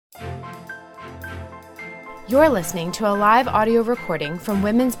You're listening to a live audio recording from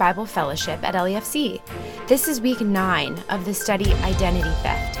Women's Bible Fellowship at LEFC. This is week 9 of the study Identity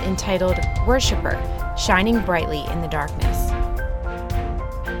Theft, entitled Worshipper, Shining Brightly in the Darkness.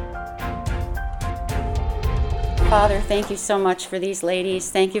 Father, thank you so much for these ladies.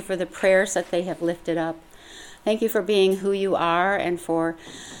 Thank you for the prayers that they have lifted up. Thank you for being who you are and for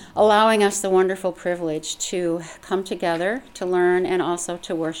allowing us the wonderful privilege to come together, to learn, and also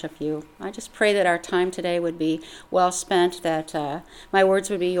to worship you. I just pray that our time today would be well spent, that my words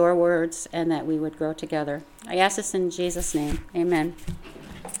would be your words, and that we would grow together. I ask this in Jesus' name. Amen.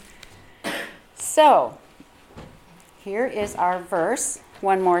 So, here is our verse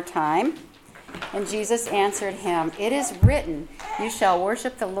one more time. And Jesus answered him, "It is written, you shall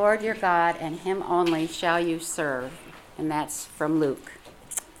worship the Lord your God, and him only shall you serve." And that's from Luke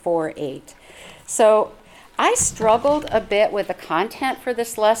 4:8. So I struggled a bit with the content for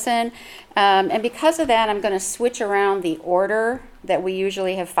this lesson, and because of that, I'm going to switch around the order that we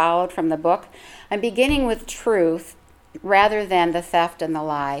usually have followed from the book. I'm beginning with truth rather than the theft and the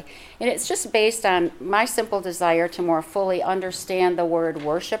lie. And it's just based on my simple desire to more fully understand the word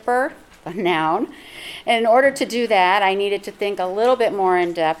worshiper, a noun. And in order to do that, I needed to think a little bit more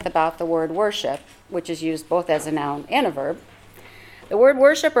in depth about the word worship, which is used both as a noun and a verb. The word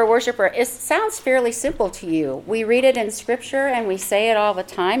worship or worshiper, it sounds fairly simple to you. We read it in Scripture and we say it all the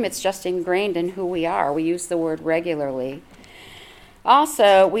time. It's just ingrained in who we are. We use the word regularly.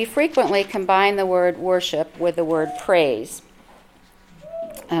 Also, we frequently combine the word worship with the word praise,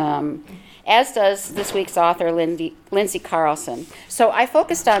 as does this week's author, Lindsay Carlson. So I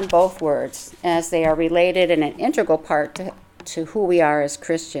focused on both words as they are related and an integral part to who we are as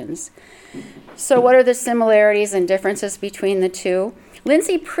Christians. So what are the similarities and differences between the two?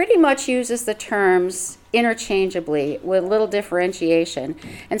 Lindsay pretty much uses the terms interchangeably with little differentiation.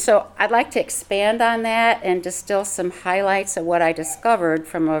 And so I'd like to expand on that and distill some highlights of what I discovered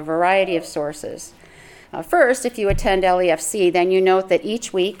from a variety of sources. First, if you attend LEFC, then you note that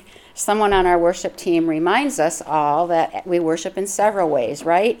each week someone on our worship team reminds us all that we worship in several ways,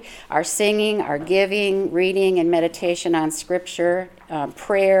 right? Our singing, our giving, reading, and meditation on Scripture,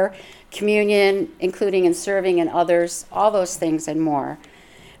 prayer, communion, including in serving and others, all those things and more.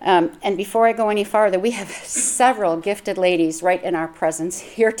 And before I go any farther, we have several gifted ladies right in our presence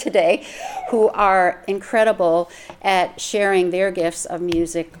here today who are incredible at sharing their gifts of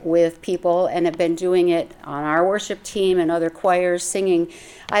music with people and have been doing it on our worship team and other choirs, singing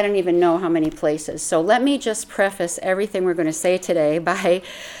I don't even know how many places. So let me just preface everything we're going to say today by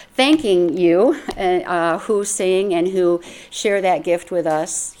thanking you who sing and who share that gift with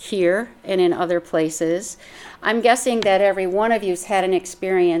us here and in other places. I'm guessing that every one of you's had an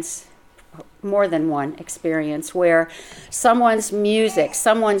experience, more than one experience, where someone's music,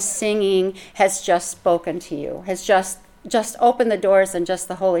 someone's singing has just spoken to you, has just opened the doors, and just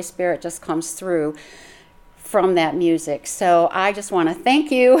the Holy Spirit just comes through from that music. So I just want to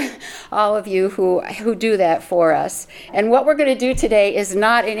thank you, all of you who do that for us. And what we're going to do today is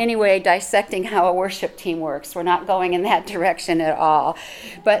not in any way dissecting how a worship team works. We're not going in that direction at all.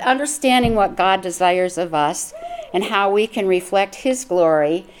 But understanding what God desires of us and how we can reflect His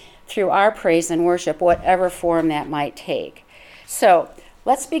glory through our praise and worship, whatever form that might take. So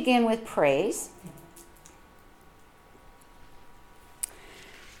let's begin with praise.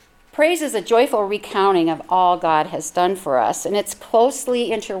 Praise is a joyful recounting of all God has done for us, and it's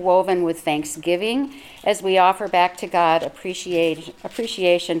closely interwoven with thanksgiving as we offer back to God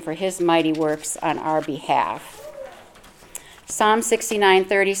appreciation for His mighty works on our behalf. Psalm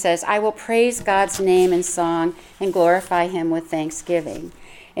 69:30 says, "I will praise God's name in song and glorify Him with thanksgiving."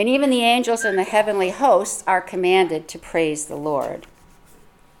 And even the angels and the heavenly hosts are commanded to praise the Lord.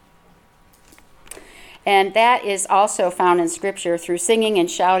 And that is also found in Scripture through singing and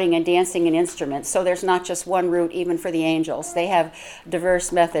shouting and dancing and instruments. So there's not just one route even for the angels. They have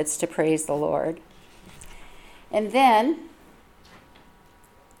diverse methods to praise the Lord. And then,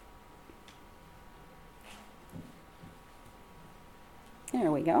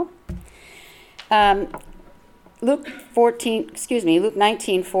 there we go. Luke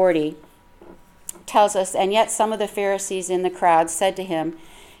 19:40 tells us, "And yet some of the Pharisees in the crowd said to him,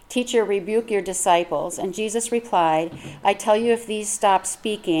 'Teacher, rebuke your disciples.' And Jesus replied, 'I tell you, if these stop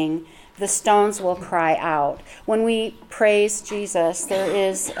speaking, the stones will cry out.'" When we praise Jesus, there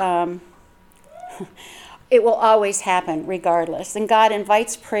is, it will always happen regardless. And God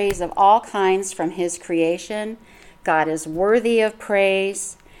invites praise of all kinds from His creation. God is worthy of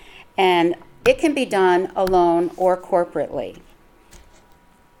praise, and it can be done alone or corporately.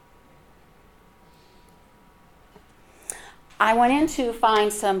 I went in to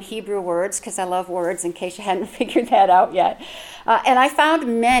find some Hebrew words because I love words in case you hadn't figured that out yet. And I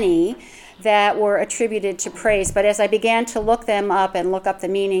found many that were attributed to praise. But as I began to look them up and look up the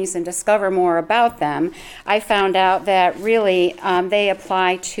meanings and discover more about them, I found out that really they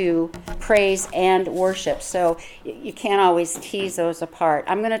apply to praise and worship. So you can't always tease those apart.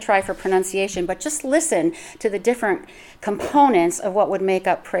 I'm going to try for pronunciation, but just listen to the different components of what would make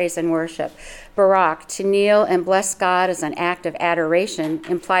up praise and worship. Barak, to kneel and bless God as an act of adoration,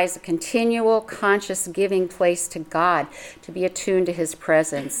 implies a continual conscious giving place to God, to be attuned to his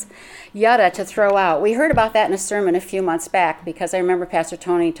presence. Yada, to throw out. We heard about that in a sermon a few months back because I remember Pastor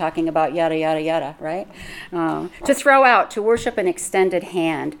Tony talking about yada, yada, yada, right? To throw out, to worship an extended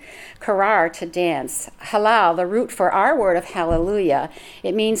hand. Karar, to dance. Halal, the root for our word of hallelujah.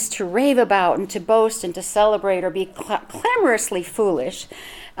 It means to rave about and to boast and to celebrate or be clamorously foolish.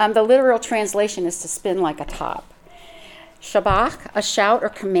 The literal translation is to spin like a top. Shabach, a shout or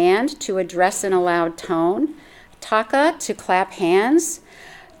command to address in a loud tone. Taka, to clap hands.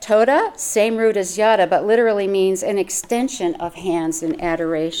 Toda, same root as yada, but literally means an extension of hands in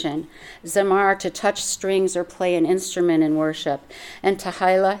adoration. Zamar, to touch strings or play an instrument in worship. And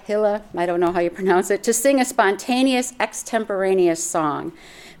tahila, hila, I don't know how you pronounce it, to sing a spontaneous, extemporaneous song.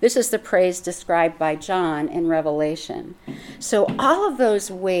 This is the praise described by John in Revelation. So all of those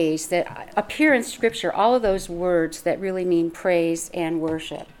ways that appear in Scripture, all of those words that really mean praise and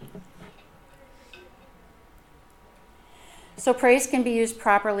worship. So praise can be used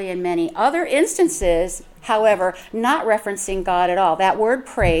properly in many other instances, however, not referencing God at all. That word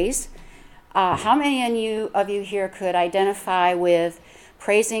praise, how many of you here could identify with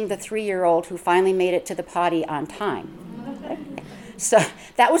praising the 3-year-old who finally made it to the potty on time? So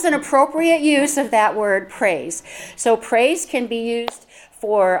that was an appropriate use of that word praise. So praise can be used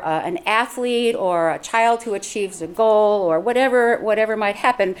for an athlete or a child who achieves a goal or whatever might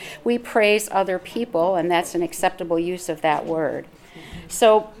happen. We praise other people, and that's an acceptable use of that word.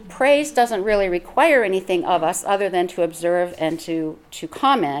 So praise doesn't really require anything of us other than to observe and to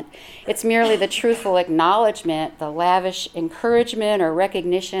comment. It's merely the truthful acknowledgement, the lavish encouragement or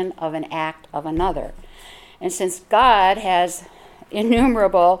recognition of an act of another. And since God has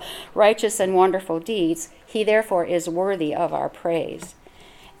innumerable righteous and wonderful deeds, he therefore is worthy of our praise.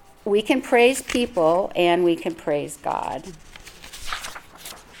 We can praise people and we can praise God.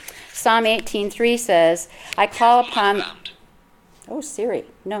 Psalm 18:3 says, I call upon... Oh, Siri.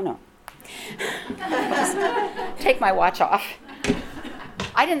 No. Take my watch off.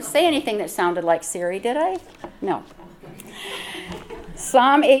 I didn't say anything that sounded like Siri, did I? No.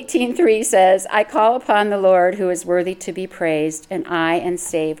 Psalm 18:3 says, I call upon the Lord who is worthy to be praised, and I am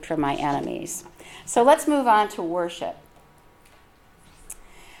saved from my enemies. So let's move on to worship.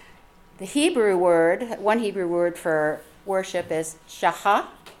 The one Hebrew word for worship is shahah.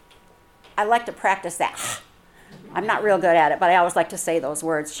 I like to practice that. I'm not real good at it, but I always like to say those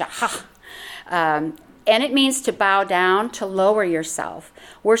words, shahah. And it means to bow down, to lower yourself.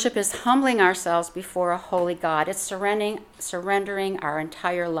 Worship is humbling ourselves before a holy God. It's surrendering our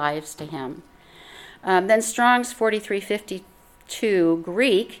entire lives to him. Then Strong's 4352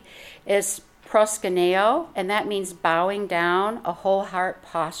 Greek is proskuneo, and that means bowing down, a whole heart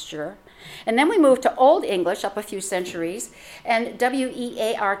posture. And then we moved to Old English up a few centuries, and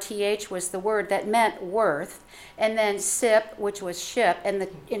wearth was the word that meant worth, and then sip, which was ship, and the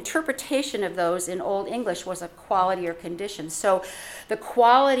interpretation of those in Old English was a quality or condition. So the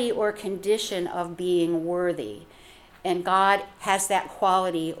quality or condition of being worthy, and God has that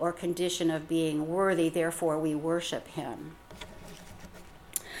quality or condition of being worthy, therefore we worship him.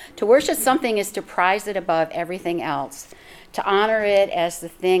 To worship something is to prize it above everything else, to honor it as the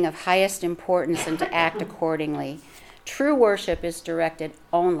thing of highest importance and to act accordingly. True worship is directed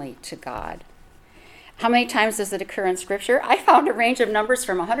only to God. How many times does it occur in Scripture? I found a range of numbers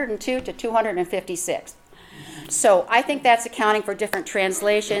from 102 to 256. So I think that's accounting for different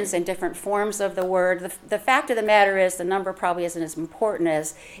translations and different forms of the word. The fact of the matter is the number probably isn't as important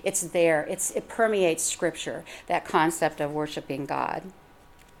as it's there. It permeates Scripture, that concept of worshiping God.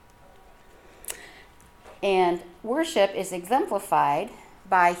 And worship is exemplified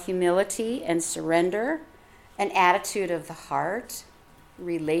by humility and surrender, an attitude of the heart,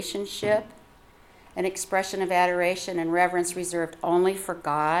 relationship, an expression of adoration and reverence reserved only for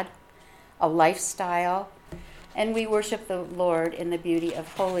God, a lifestyle, and we worship the Lord in the beauty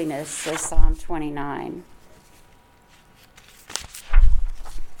of holiness, says Psalm 29.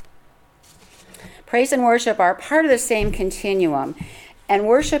 Praise and worship are part of the same continuum. And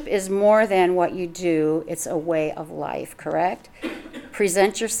worship is more than what you do. It's a way of life, correct?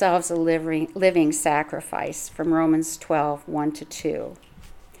 Present yourselves a living sacrifice, from Romans 12, 1-2.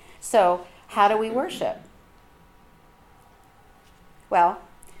 So, how do we worship? Well,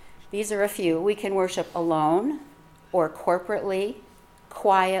 these are a few. We can worship alone or corporately,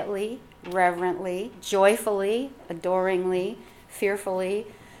 quietly, reverently, joyfully, adoringly, fearfully,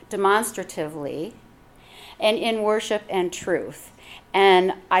 demonstratively, and in worship and truth.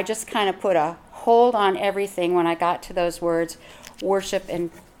 And I just kind of put a hold on everything when I got to those words, worship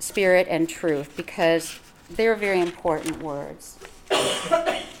and spirit and truth, because they're very important words.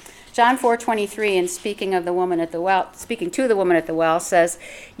 John 4:23, in speaking to the woman at the well, says,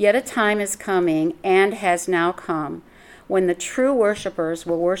 "Yet a time is coming and has now come when the true worshipers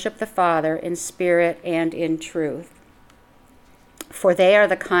will worship the Father in spirit and in truth. For they are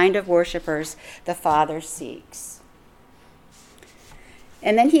the kind of worshipers the Father seeks."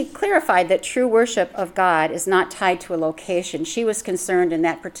 And then he clarified that true worship of God is not tied to a location. She was concerned in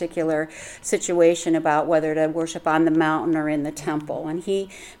that particular situation about whether to worship on the mountain or in the temple. And he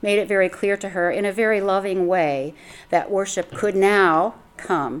made it very clear to her in a very loving way that worship could now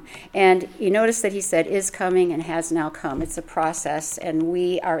come. And you notice that he said is coming and has now come. It's a process, and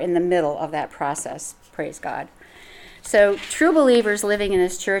we are in the middle of that process. Praise God. So true believers living in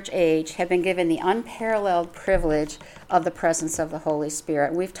this church age have been given the unparalleled privilege of the presence of the Holy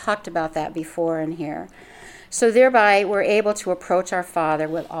Spirit. We've talked about that before in here. So thereby we're able to approach our Father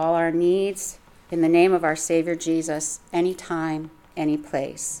with all our needs in the name of our Savior Jesus, anytime, any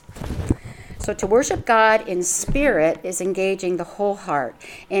place. So to worship God in spirit is engaging the whole heart,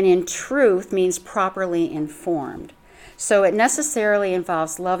 and in truth means properly informed. So it necessarily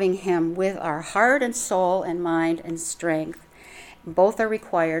involves loving him with our heart and soul and mind and strength. Both are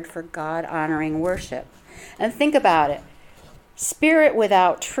required for God-honoring worship. And think about it. Spirit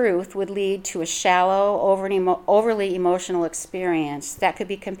without truth would lead to a shallow, overly emotional experience that could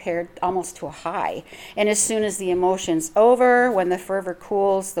be compared almost to a high. And as soon as the emotion's over, when the fervor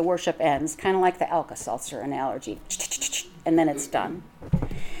cools, the worship ends, kind of like the Alka-Seltzer analogy. And then it's done.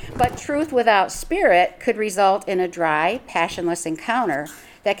 But truth without spirit could result in a dry, passionless encounter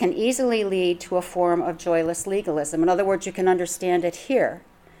that can easily lead to a form of joyless legalism. In other words, you can understand it here,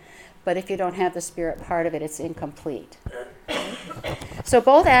 but if you don't have the spirit part of it, it's incomplete. So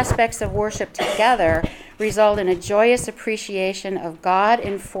both aspects of worship together result in a joyous appreciation of God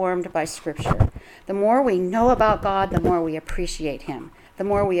informed by Scripture. The more we know about God, the more we appreciate him. The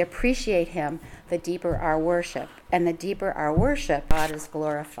more we appreciate him, the deeper our worship. And the deeper our worship, God is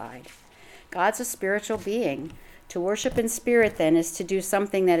glorified. God's a spiritual being. To worship in spirit, then, is to do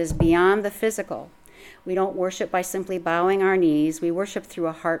something that is beyond the physical. We don't worship by simply bowing our knees. We worship through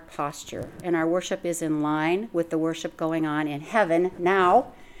a heart posture. And our worship is in line with the worship going on in heaven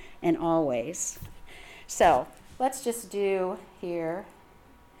now and always. So let's just do here.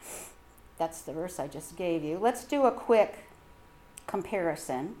 That's the verse I just gave you. Let's do a quick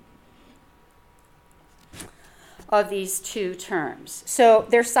comparison of these two terms. So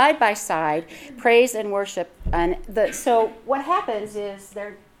they're side by side, praise and worship. And so what happens is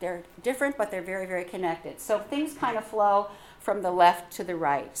they're different, but they're very, very connected. So things kind of flow from the left to the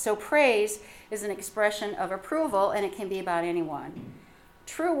right. So praise is an expression of approval, and it can be about anyone.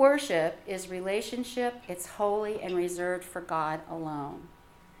 True worship is relationship. It's holy and reserved for God alone.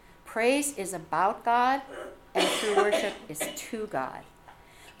 Praise is about God, and true worship is to God.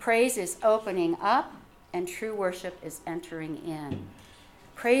 Praise is opening up, and true worship is entering in.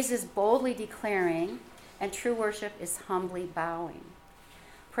 Praise is boldly declaring, and true worship is humbly bowing.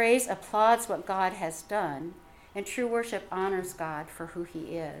 Praise applauds what God has done, and true worship honors God for who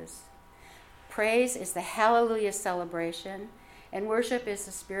he is. Praise is the hallelujah celebration, and worship is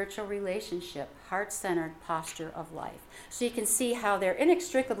a spiritual relationship, heart-centered posture of life. So you can see how they're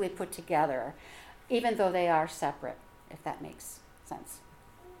inextricably put together, even though they are separate, if that makes sense.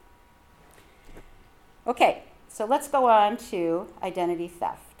 Okay, so let's go on to identity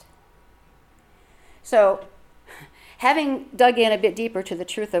theft. So, having dug in a bit deeper to the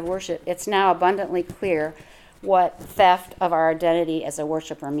truth of worship, it's now abundantly clear what theft of our identity as a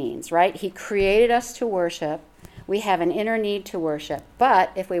worshiper means, right? He created us to worship. We have an inner need to worship.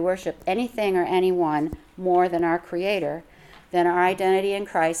 But if we worship anything or anyone more than our Creator, then our identity in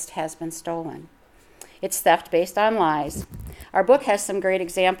Christ has been stolen. It's theft based on lies. Our book has some great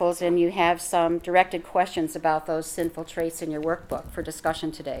examples, and you have some directed questions about those sinful traits in your workbook for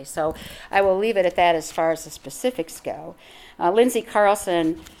discussion today. So I will leave it at that as far as the specifics go. Lindsay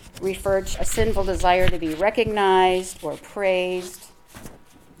Carlson referred to a sinful desire to be recognized or praised.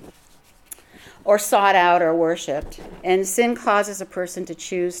 or sought out or worshipped. And sin causes a person to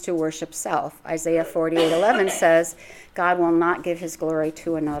choose to worship self. Isaiah 48:11 says, God will not give his glory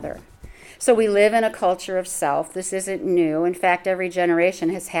to another. So we live in a culture of self. This isn't new. In fact, every generation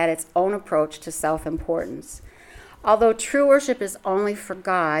has had its own approach to self-importance. Although true worship is only for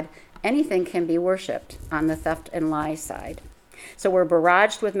God, anything can be worshiped on the theft and lie side. So we're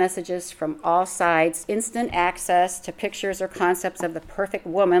barraged with messages from all sides, instant access to pictures or concepts of the perfect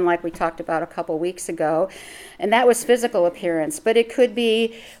woman, like we talked about a couple weeks ago. And that was physical appearance, but it could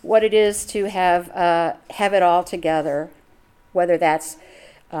be what it is to have it all together, whether that's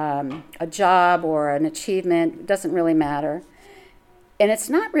a job or an achievement, doesn't really matter. And it's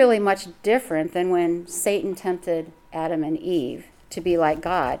not really much different than when Satan tempted Adam and Eve to be like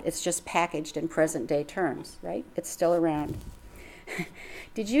God. It's just packaged in present day terms, right? It's still around.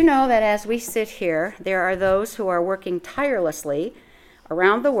 Did you know that as we sit here, there are those who are working tirelessly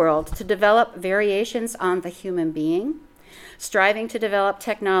around the world to develop variations on the human being, striving to develop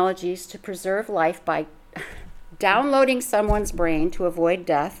technologies to preserve life by downloading someone's brain to avoid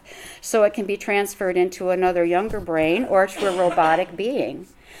death so it can be transferred into another younger brain or to a robotic being,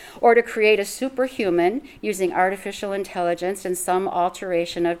 or to create a superhuman using artificial intelligence and some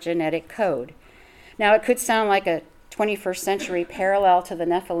alteration of genetic code. Now, it could sound like a 21st century parallel to the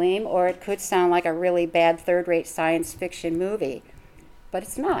Nephilim, or it could sound like a really bad third-rate science fiction movie. But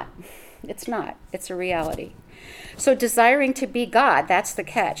it's not. It's not. It's a reality. So desiring to be God, that's the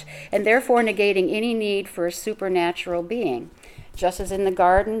catch, and therefore negating any need for a supernatural being. Just as in the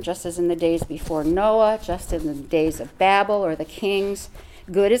garden, just as in the days before Noah, just in the days of Babel or the kings,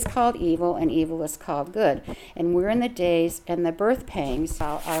 good is called evil and evil is called good. And we're in the days and the birth pangs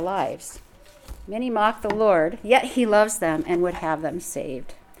of our lives. Many mock the Lord, yet he loves them and would have them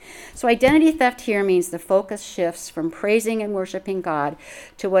saved. So identity theft here means the focus shifts from praising and worshiping God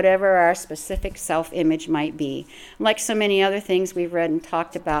to whatever our specific self-image might be. Like so many other things we've read and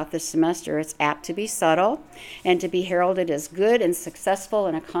talked about this semester, it's apt to be subtle and to be heralded as good and successful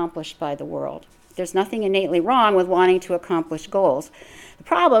and accomplished by the world. There's nothing innately wrong with wanting to accomplish goals. The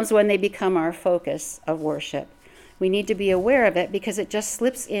problem's when they become our focus of worship. We need to be aware of it because it just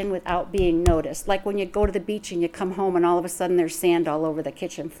slips in without being noticed. Like when you go to the beach and you come home and all of a sudden there's sand all over the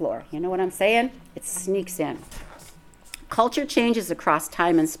kitchen floor. You know what I'm saying? It sneaks in. Culture changes across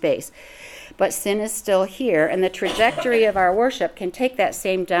time and space, but sin is still here, and the trajectory of our worship can take that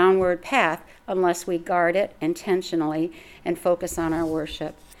same downward path unless we guard it intentionally and focus on our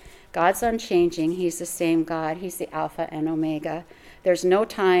worship. God's unchanging. He's the same God. He's the Alpha and Omega. There's no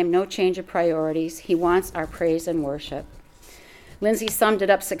time, no change of priorities. He wants our praise and worship. Lindsay summed it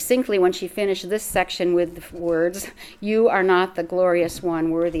up succinctly when she finished this section with the words, "You are not the glorious one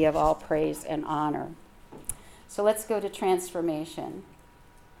worthy of all praise and honor." So let's go to transformation.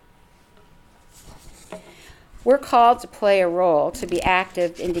 We're called to play a role, to be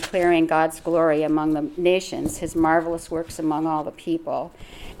active in declaring God's glory among the nations, his marvelous works among all the people.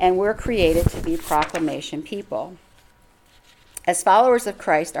 And we're created to be proclamation people. As followers of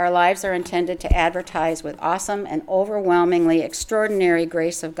Christ, our lives are intended to advertise with awesome and overwhelmingly extraordinary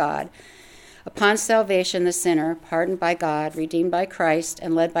grace of God. Upon salvation, the sinner, pardoned by God, redeemed by Christ,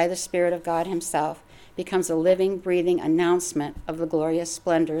 and led by the Spirit of God himself, becomes a living, breathing announcement of the glorious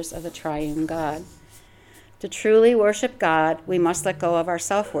splendors of the triune God. To truly worship God, we must let go of our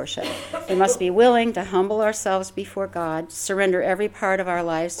self-worship. We must be willing to humble ourselves before God, surrender every part of our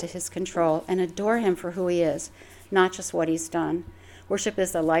lives to his control, and adore him for who he is, not just what he's done. Worship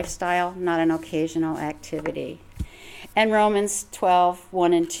is a lifestyle, not an occasional activity. And Romans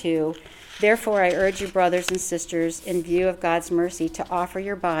 12:1 and 2, "Therefore I urge you, brothers and sisters, in view of God's mercy, to offer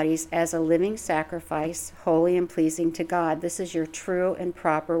your bodies as a living sacrifice, holy and pleasing to God. This is your true and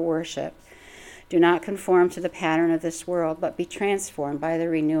proper worship. Do not conform to the pattern of this world, but be transformed by the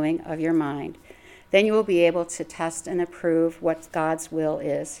renewing of your mind. Then you will be able to test and approve what God's will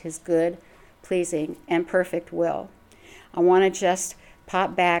is, his good, pleasing, and perfect will." I want to just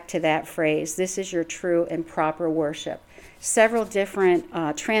pop back to that phrase, "This is your true and proper worship." Several different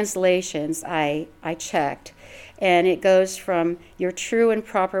translations I checked, and it goes from your true and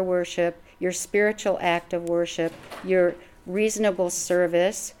proper worship, your spiritual act of worship, your reasonable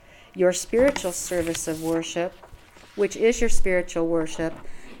service, your spiritual service of worship, which is your spiritual worship,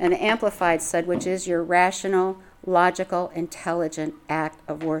 and Amplified said, which is your rational, logical, intelligent act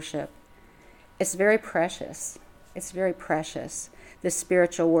of worship. It's very precious. It's very precious, this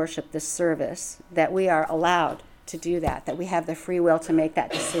spiritual worship, this service, that we are allowed to do that we have the free will to make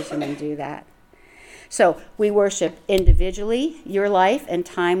that decision and do that. So we worship individually, your life and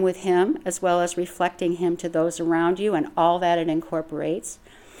time with him, as well as reflecting him to those around you and all that it incorporates.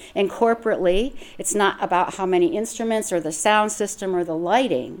 And corporately, it's not about how many instruments or the sound system or the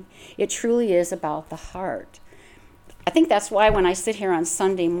lighting. It truly is about the heart. I think that's why when I sit here on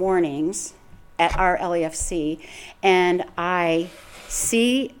Sunday mornings at our LAFC and I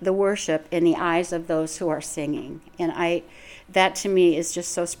see the worship in the eyes of those who are singing, and that to me is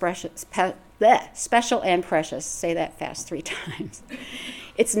just so special and precious. Say that fast 3 times.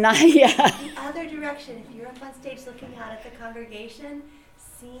 It's not, yeah. The other direction, if you're up on stage looking out at the congregation,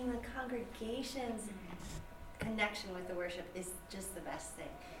 seeing the congregation's connection with the worship is just the best thing.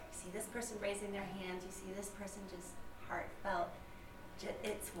 You see this person raising their hands, you see this person just heartfelt.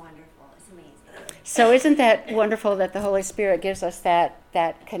 It's wonderful. It's amazing. So isn't that wonderful that the Holy Spirit gives us that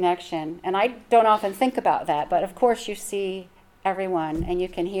connection? And I don't often think about that, but of course you see everyone and you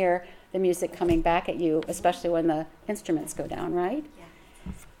can hear the music coming back at you, especially when the instruments go down, right? Yeah.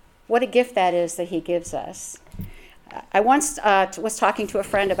 What a gift that is that he gives us. I once was talking to a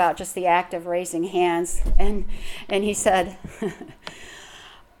friend about just the act of raising hands, and he said,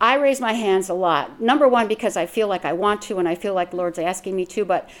 I raise my hands a lot. Number one, because I feel like I want to and I feel like the Lord's asking me to,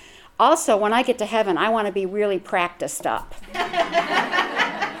 but also when I get to heaven, I want to be really practiced up. And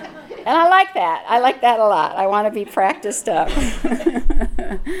I like that. I like that a lot. I want to be practiced up.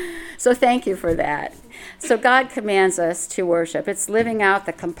 So thank you for that. So God commands us to worship. It's living out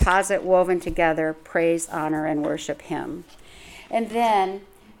the composite woven together, praise, honor, and worship him. And then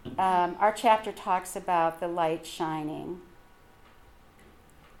our chapter talks about the light shining.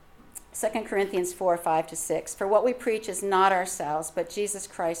 2 Corinthians 4, 5-6. For what we preach is not ourselves, but Jesus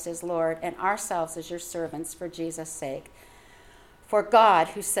Christ is Lord, and ourselves as your servants for Jesus' sake. For God,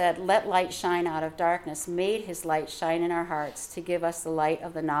 who said, let light shine out of darkness, made his light shine in our hearts to give us the light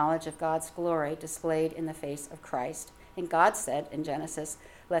of the knowledge of God's glory displayed in the face of Christ. And God said in Genesis,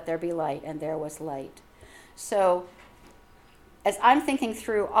 let there be light, and there was light. So as I'm thinking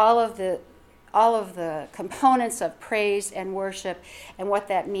through all of the components of praise and worship and what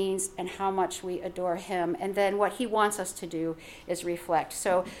that means and how much we adore him, and then what he wants us to do is reflect.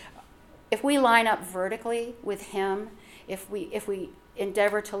 So if we line up vertically with him, if we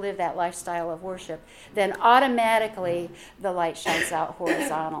endeavor to live that lifestyle of worship, then automatically the light shines out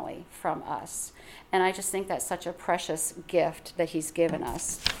horizontally from us. And I just think that's such a precious gift that he's given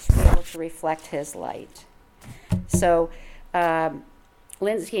us to be able to reflect his light. So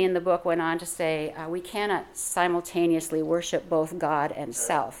Lindsay in the book went on to say, we cannot simultaneously worship both God and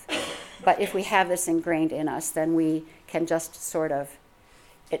self. But if we have this ingrained in us, then we can just sort of,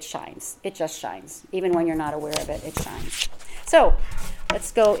 it shines. It just shines. Even when you're not aware of it, it shines. So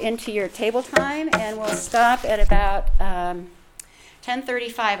let's go into your table time, and we'll stop at about 10:35.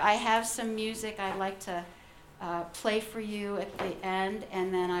 I have some music I'd like to play for you at the end,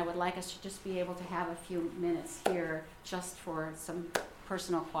 and then I would like us to just be able to have a few minutes here just for some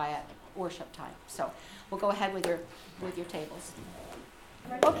personal, quiet worship time. So we'll go ahead with your tables.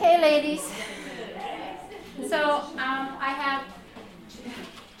 Okay, ladies. So I have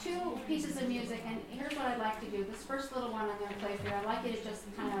 2 pieces of music, and here's what I'd like to do. This first little one I'm going to play for you, I'd like you to just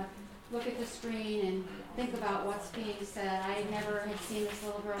kind of look at the screen and think about what's being said. I never had seen this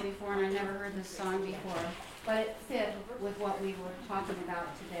little girl before, and I never heard this song before, but it fit with what we were talking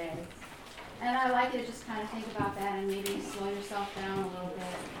about today. And I'd like you to just kind of think about that and maybe slow yourself down a little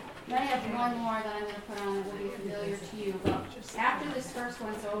bit. Then I have one more that I'm going to put on that will be familiar to you. But after this first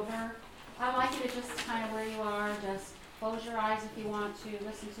one's over, I'd like you to just kind of where you are, just close your eyes if you want to,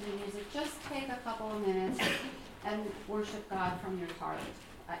 listen to the music. Just take a couple of minutes and worship God from your heart.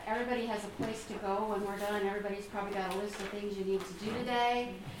 Everybody has a place to go when we're done. Everybody's probably got a list of things you need to do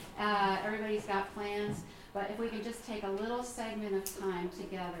today. Everybody's got plans. But if we can just take a little segment of time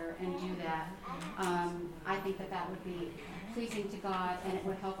together and do that, I think that would be pleasing to God, and it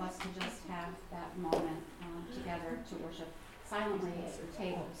would help us to just have that moment together to worship silently at your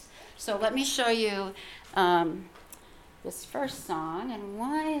tables. So let me show you this first song, and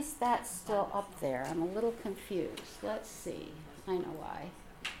why is that still up there? I'm a little confused. Let's see. I know why.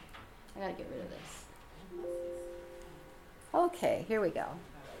 I gotta get rid of this. Okay, here we go.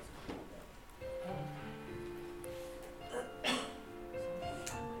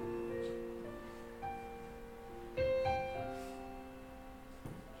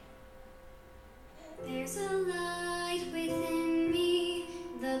 There's a light within me,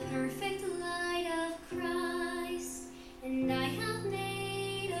 the perfect light of Christ, and I have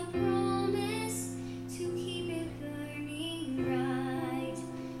made a promise to keep it burning bright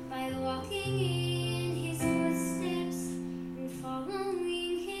by walking in his footsteps and following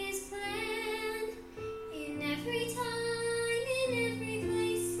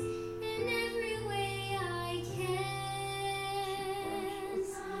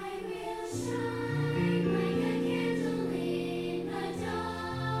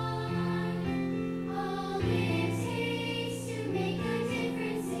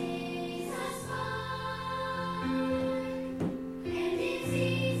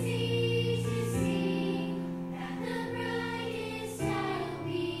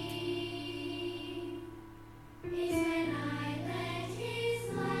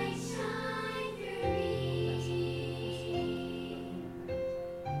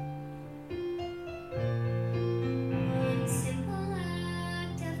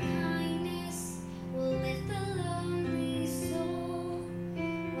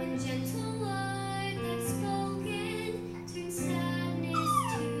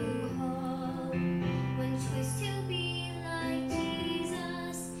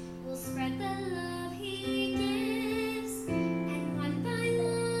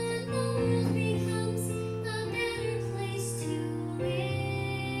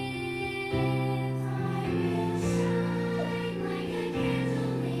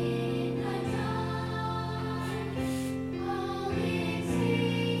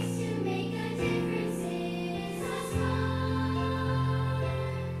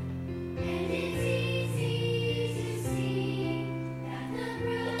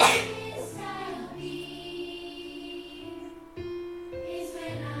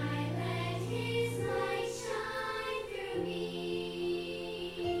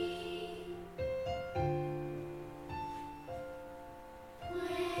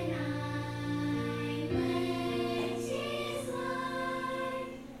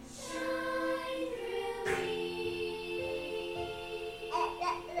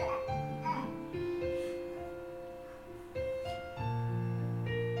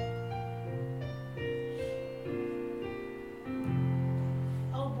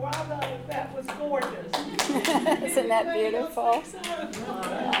Isn't that beautiful?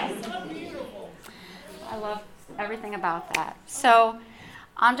 I love everything about that. So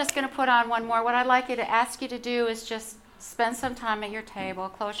I'm just going to put on one more. What I'd like you to ask you to do is just spend some time at your table,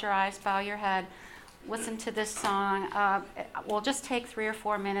 close your eyes, bow your head, listen to this song. We'll just take 3 or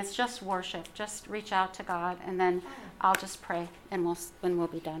 4 minutes, just worship, just reach out to God, and then I'll just pray, and we'll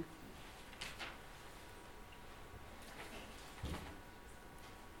be done.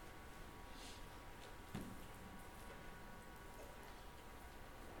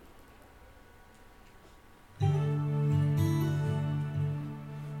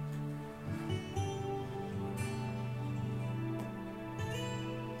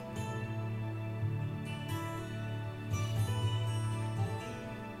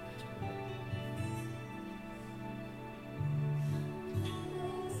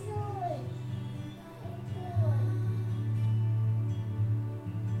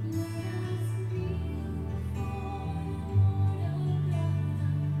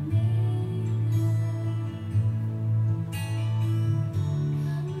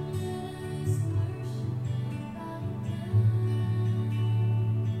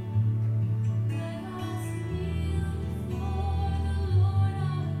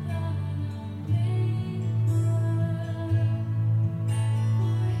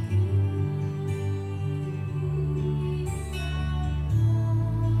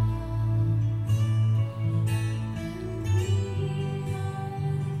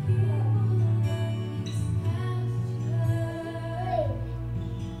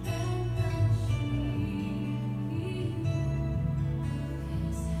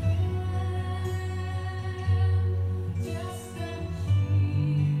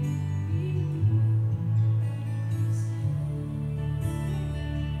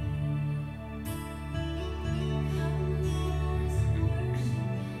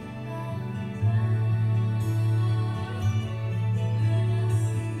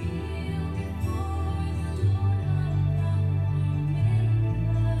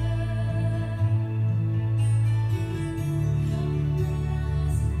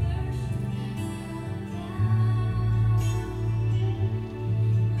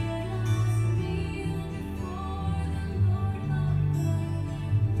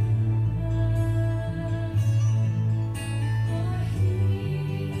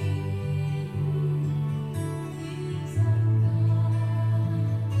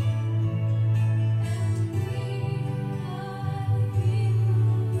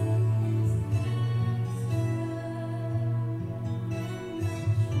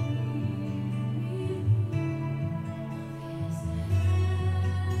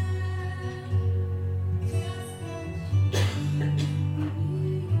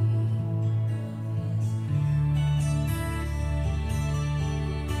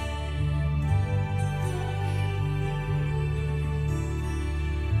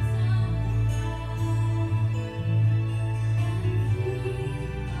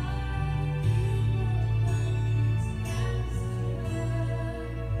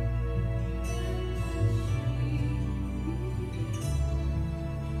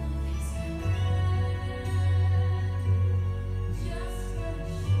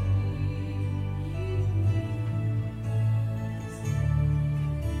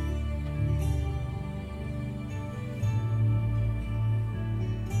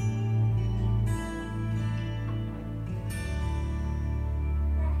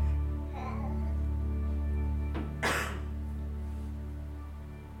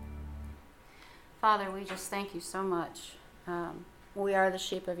 Father, we just thank you so much. We are the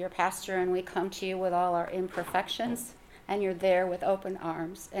sheep of your pasture, and we come to you with all our imperfections, and you're there with open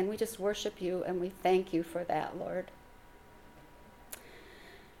arms. And we just worship you, and we thank you for that, Lord.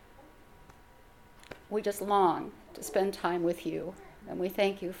 We just long to spend time with you, and we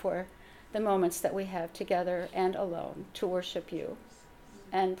thank you for the moments that we have together and alone to worship you.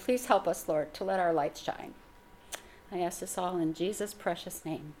 And please help us, Lord, to let our lights shine. I ask this all in Jesus' precious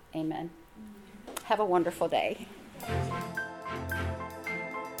name. Amen. Have a wonderful day.